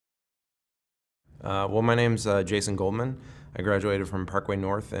Well, my name's Jason Goldman. I graduated from Parkway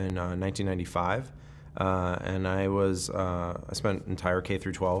North in 1995, and I spent entire K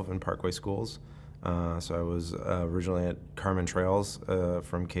through 12 in Parkway schools. So I was originally at Carmen Trails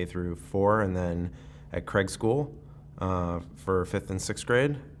from K through 4, and then at Craig School for 5th and 6th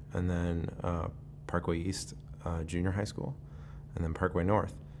grade, and then Parkway East Junior High School, and then Parkway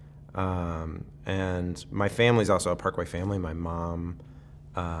North. And my family's also a Parkway family. My mom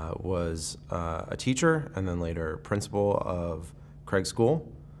was a teacher and then later principal of Craig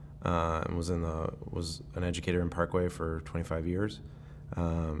School, and was an educator in Parkway for 25 years.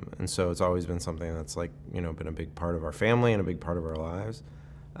 And so it's always been something that's been a big part of our family and a big part of our lives.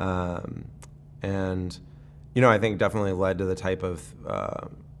 And I think definitely led to the type of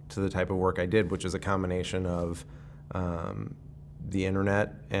work I did, which is a combination of the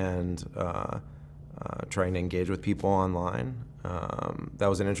internet and trying to engage with people online. That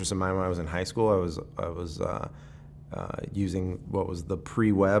was an interest of mine when I was in high school. I was using what was the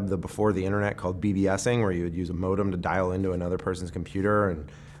pre-web, the before the internet, called BBSing, where you would use a modem to dial into another person's computer and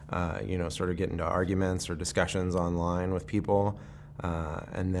sort of get into arguments or discussions online with people.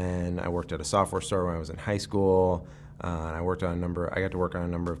 And then I worked at a software store when I was in high school. And I got to work on a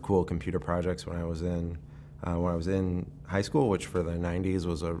number of cool computer projects when I was in high school, which for the 90s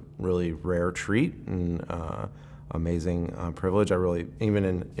was a really rare treat and amazing privilege.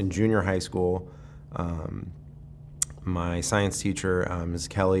 Even in junior high school, my science teacher, Ms.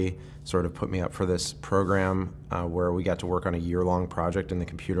 Kelly, sort of put me up for this program where we got to work on a year-long project in the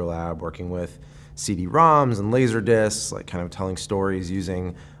computer lab, working with CD-ROMs and laser discs, kind of telling stories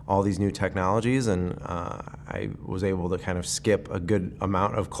using all these new technologies. And I was able to kind of skip a good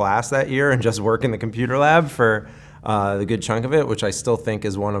amount of class that year and just work in the computer lab for the good chunk of it, which I still think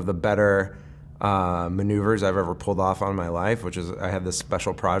is one of the better maneuvers I've ever pulled off on my life, which is I had this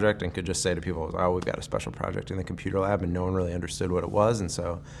special project and could just say to people, oh, we've got a special project in the computer lab, and no one really understood what it was. And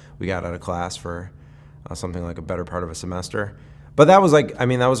so we got out of class for something like a better part of a semester. But that was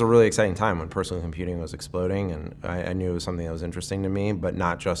that was a really exciting time when personal computing was exploding, and I knew it was something that was interesting to me, but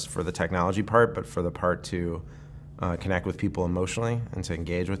not just for the technology part, but for the part to connect with people emotionally and to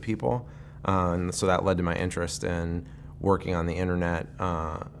engage with people. And so that led to my interest in working on the internet,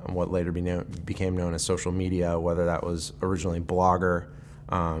 what later became known as social media, whether that was originally Blogger,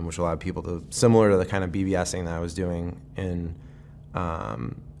 which allowed people to, similar to the kind of BBSing that I was doing in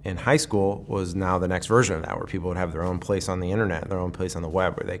high school, was now the next version of that, where people would have their own place on the internet, their own place on the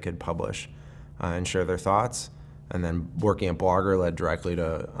web, where they could publish and share their thoughts. And then working at Blogger led directly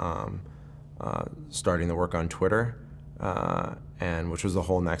to starting the work on Twitter, and which was the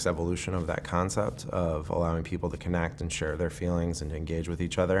whole next evolution of that concept of allowing people to connect and share their feelings and to engage with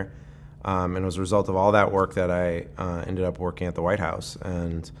each other. And it was a result of all that work that I ended up working at the White House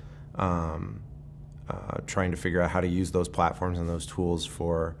and trying to figure out how to use those platforms and those tools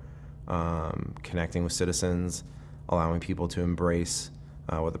for connecting with citizens, allowing people to embrace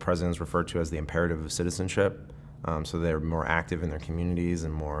what the president's referred to as the imperative of citizenship, so they're more active in their communities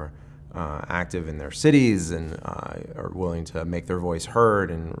and more active in their cities, and are willing to make their voice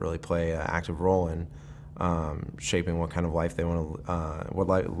heard and really play an active role in shaping what kind of life they want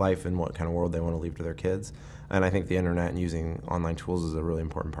to, life and what kind of world they want to leave to their kids. And I think the internet and using online tools is a really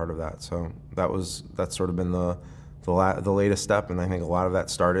important part of that. So that's sort of been the latest step, and I think a lot of that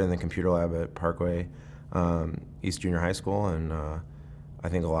started in the computer lab at Parkway East Junior High School, and I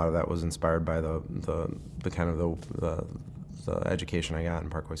think a lot of that was inspired by the education I got in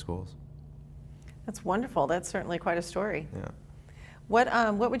Parkway schools. That's wonderful. That's certainly quite a story. Yeah.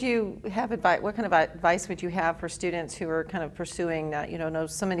 What would you have what kind of advice would you have for students who are kind of pursuing that? Know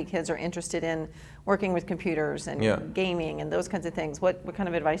so many kids are interested in working with computers and gaming and those kinds of things. What kind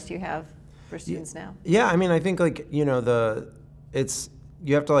of advice do you have for students now? Yeah, I think you have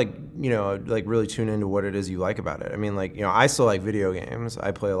to really tune into what it is you like about it. I still like video games.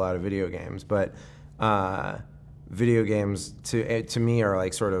 I play a lot of video games, but video games to me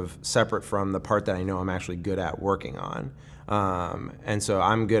are sort of separate from the part that I know I'm actually good at working on. And so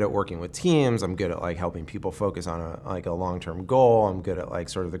I'm good at working with teams. I'm good at helping people focus on a long-term goal. I'm good at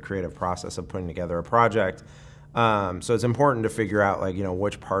sort of the creative process of putting together a project. So it's important to figure out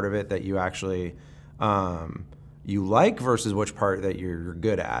which part of it that you actually you like versus which part that you're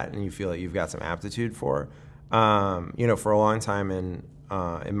good at and you feel like you've got some aptitude for. For a long time in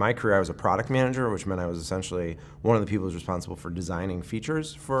my career, I was a product manager, which meant I was essentially one of the people who's responsible for designing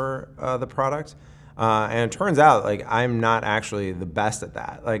features for the product. And it turns out I'm not actually the best at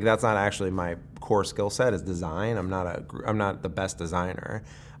that. That's not actually my core skill set is design. I'm not the best designer.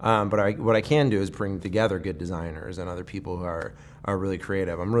 But what I can do is bring together good designers and other people who are are really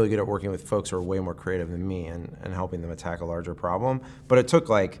creative. I'm really good at working with folks who are way more creative than me and helping them attack a larger problem. But it took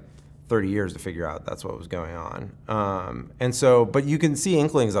like 30 years to figure out that's what was going on. And so, but you can see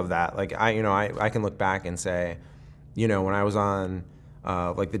inklings of that. Like I can look back and say, when I was on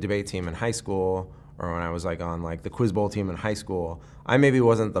like the debate team in high school, or when I was like on like the quiz bowl team in high school, I maybe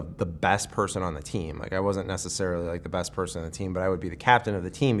wasn't the best person on the team. Like I wasn't necessarily like the best person on the team, but I would be the captain of the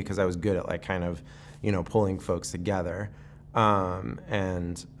team because I was good at like kind of, pulling folks together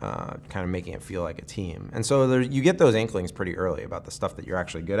and kind of making it feel like a team. And so you get those inklings pretty early about the stuff that you're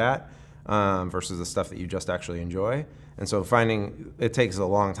actually good at versus the stuff that you just actually enjoy. And so it takes a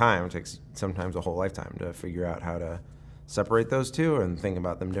long time. It takes sometimes a whole lifetime to figure out how to separate those two and think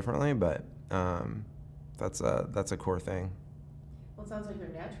about them differently. But that's a core thing. Well, it sounds like you're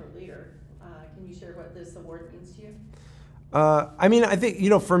a natural leader. Can you share what this award means to you? I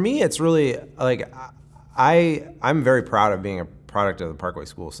think, for me, it's really like I'm very proud of being a product of the Parkway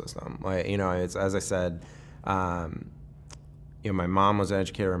school system. Like, it's, as I said, my mom was an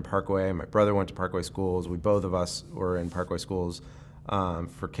educator in Parkway. My brother went to Parkway schools. Both of us were in Parkway schools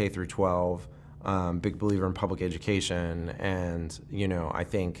for K through 12. Big believer in public education, and I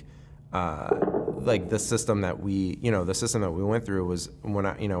think like the system that we went through was when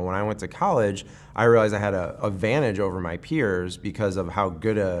I went to college, I realized I had an advantage over my peers because of how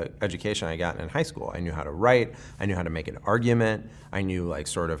good a education I got in high school. I knew how to write, I knew how to make an argument, I knew like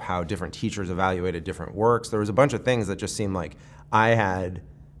sort of how different teachers evaluated different works. There was a bunch of things that just seemed like I had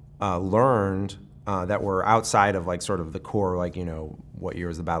learned that were outside of like sort of the core, like, what year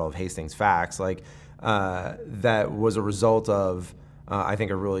was the Battle of Hastings facts, like that was a result of I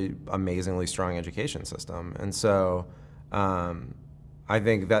think a really amazingly strong education system. And so I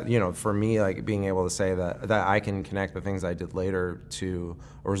think that, for me, like being able to say that I can connect the things I did later to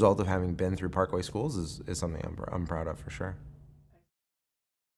a result of having been through Parkway schools is something I'm proud of for sure.